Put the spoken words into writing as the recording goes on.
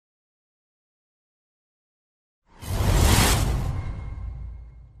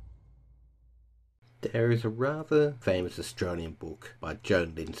There is a rather famous Australian book by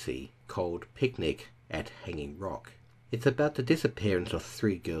Joan Lindsay called Picnic at Hanging Rock. It's about the disappearance of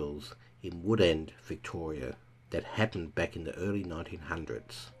 3 girls in Woodend, Victoria, that happened back in the early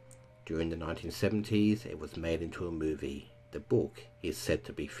 1900s. During the 1970s, it was made into a movie. The book is said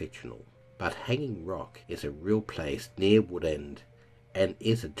to be fictional. But Hanging Rock is a real place near Woodend and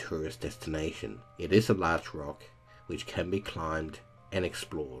is a tourist destination. It is a large rock which can be climbed and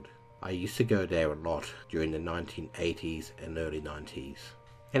explored. I used to go there a lot during the 1980s and early 90s.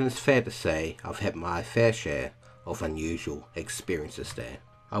 And it's fair to say I've had my fair share of unusual experiences there.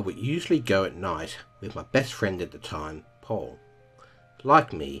 I would usually go at night with my best friend at the time, Paul.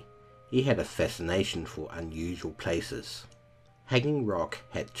 Like me, he had a fascination for unusual places. Hanging Rock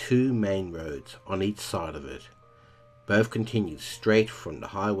had 2 main roads on each side of it. Both continued straight from the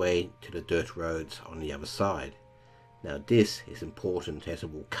highway to the dirt roads on the other side. Now this is important as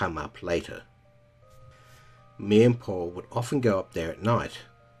it will come up later. Me and Paul would often go up there at night,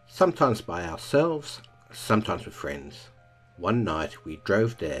 sometimes by ourselves, sometimes with friends. One night we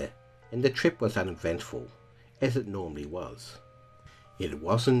drove there and the trip was uneventful, as it normally was. It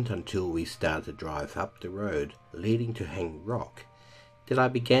wasn't until we started to drive up the road leading to Hanging Rock that I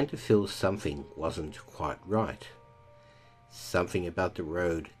began to feel something wasn't quite right. Something about the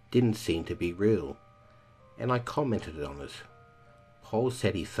road didn't seem to be real, and I commented on it. Paul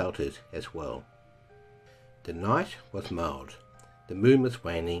said he felt it as well. The night was mild. The moon was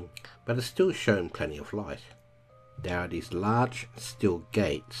waning, but it still shone plenty of light. There are these large steel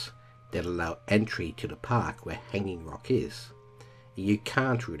gates that allow entry to the park where Hanging Rock is. You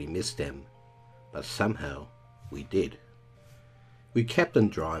can't really miss them, but somehow we did. We kept on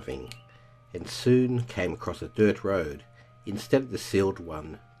driving and soon came across a dirt road instead of the sealed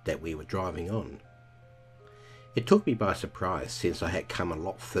one that we were driving on. It took me by surprise since I had come a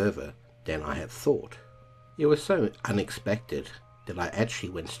lot further than I had thought. It was so unexpected that I actually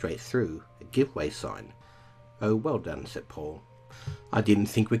went straight through a giveaway sign. "Oh, well done," said Paul. "I didn't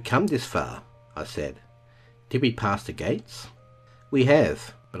think we'd come this far," I said. "Did we pass the gates?" "We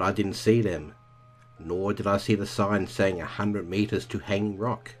have, but I didn't see them, nor did I see the sign saying 100 meters to Hanging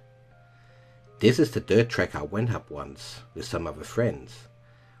Rock. This is the dirt track I went up once with some other friends.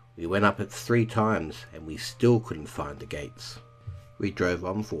 We went up it 3 times and we still couldn't find the gates." We drove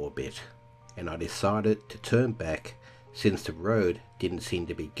on for a bit and I decided to turn back since the road didn't seem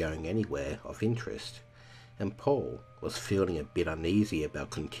to be going anywhere of interest and Paul was feeling a bit uneasy about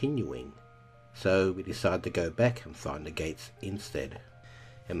continuing. So we decided to go back and find the gates instead.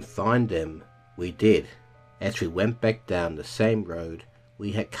 And find them we did as we went back down the same road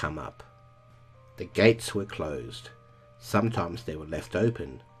we had come up. The gates were closed. Sometimes they were left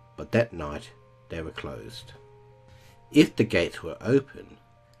open, but that night they were closed. If the gates were open,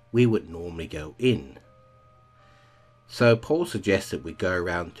 we would normally go in. So Paul suggested we go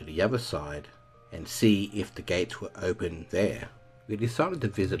around to the other side and see if the gates were open there. We decided to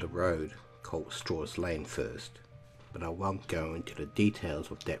visit a road called Straws Lane first, but I won't go into the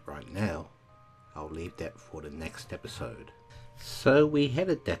details of that right now. I'll leave that for the next episode. So we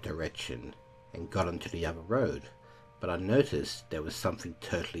headed that direction and got onto the other road, but I noticed there was something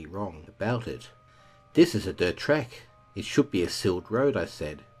totally wrong about it. "This is a dirt track. It should be a sealed road," I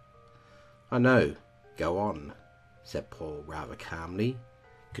said. "I know. Go on," said Paul rather calmly.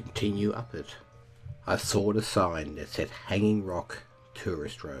 "Continue up it." I saw the sign that said Hanging Rock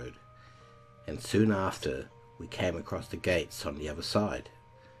Tourist Road, and soon after we came across the gates on the other side.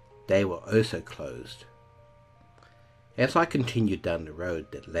 They were also closed. As I continued down the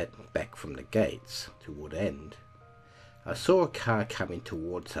road that led back from the gates to Woodend, I saw a car coming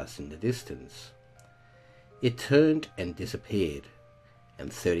towards us in the distance. It turned and disappeared,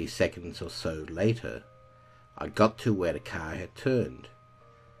 and 30 seconds or so later, I got to where the car had turned.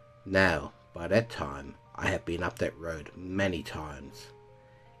 Now, by that time, I had been up that road many times.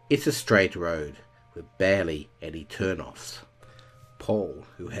 It's a straight road with barely any turn-offs. Paul,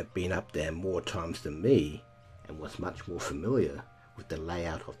 who had been up there more times than me and was much more familiar with the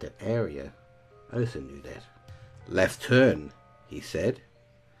layout of that area, also knew that. "Left turn," he said.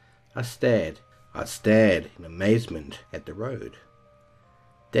 I stared in amazement at the road.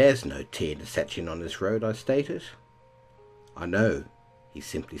 "There's no T-intersection on this road," I stated. "I know," he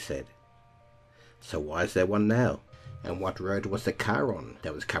simply said. "So why is there one now? And what road was the car on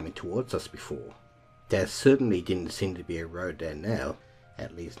that was coming towards us before? There certainly didn't seem to be a road there now,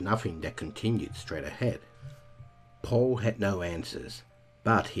 at least nothing that continued straight ahead." Paul had no answers,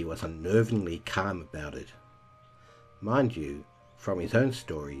 but he was unnervingly calm about it. Mind you, from his own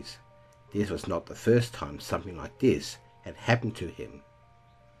stories, this was not the first time something like this had happened to him.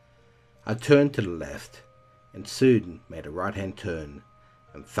 I turned to the left and soon made a right-hand turn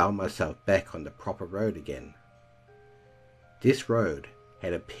and found myself back on the proper road again. This road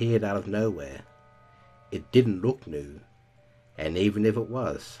had appeared out of nowhere. It didn't look new, and even if it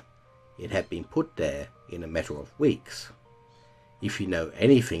was, it had been put there in a matter of weeks. If you know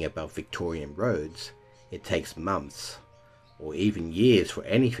anything about Victorian roads, it takes months or even years for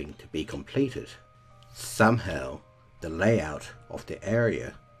anything to be completed. Somehow, the layout of the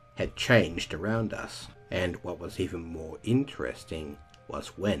area had changed around us, and what was even more interesting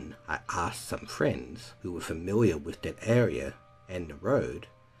was when I asked some friends who were familiar with that area and the road,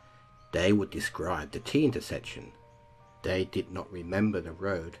 they would describe the T intersection. They did not remember the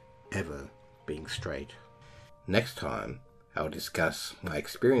road ever being straight. Next time, I'll discuss my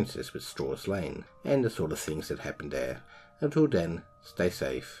experiences with Straws Lane and the sort of things that happened there. Until then, stay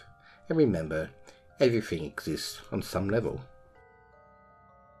safe, and remember, everything exists on some level.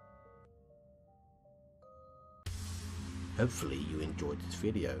 Hopefully you enjoyed this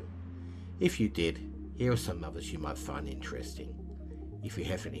video. If you did, here are some others you might find interesting. If you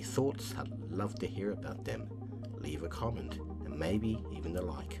have any thoughts, I'd love to hear about them. Leave a comment and maybe even a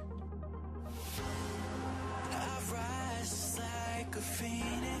like.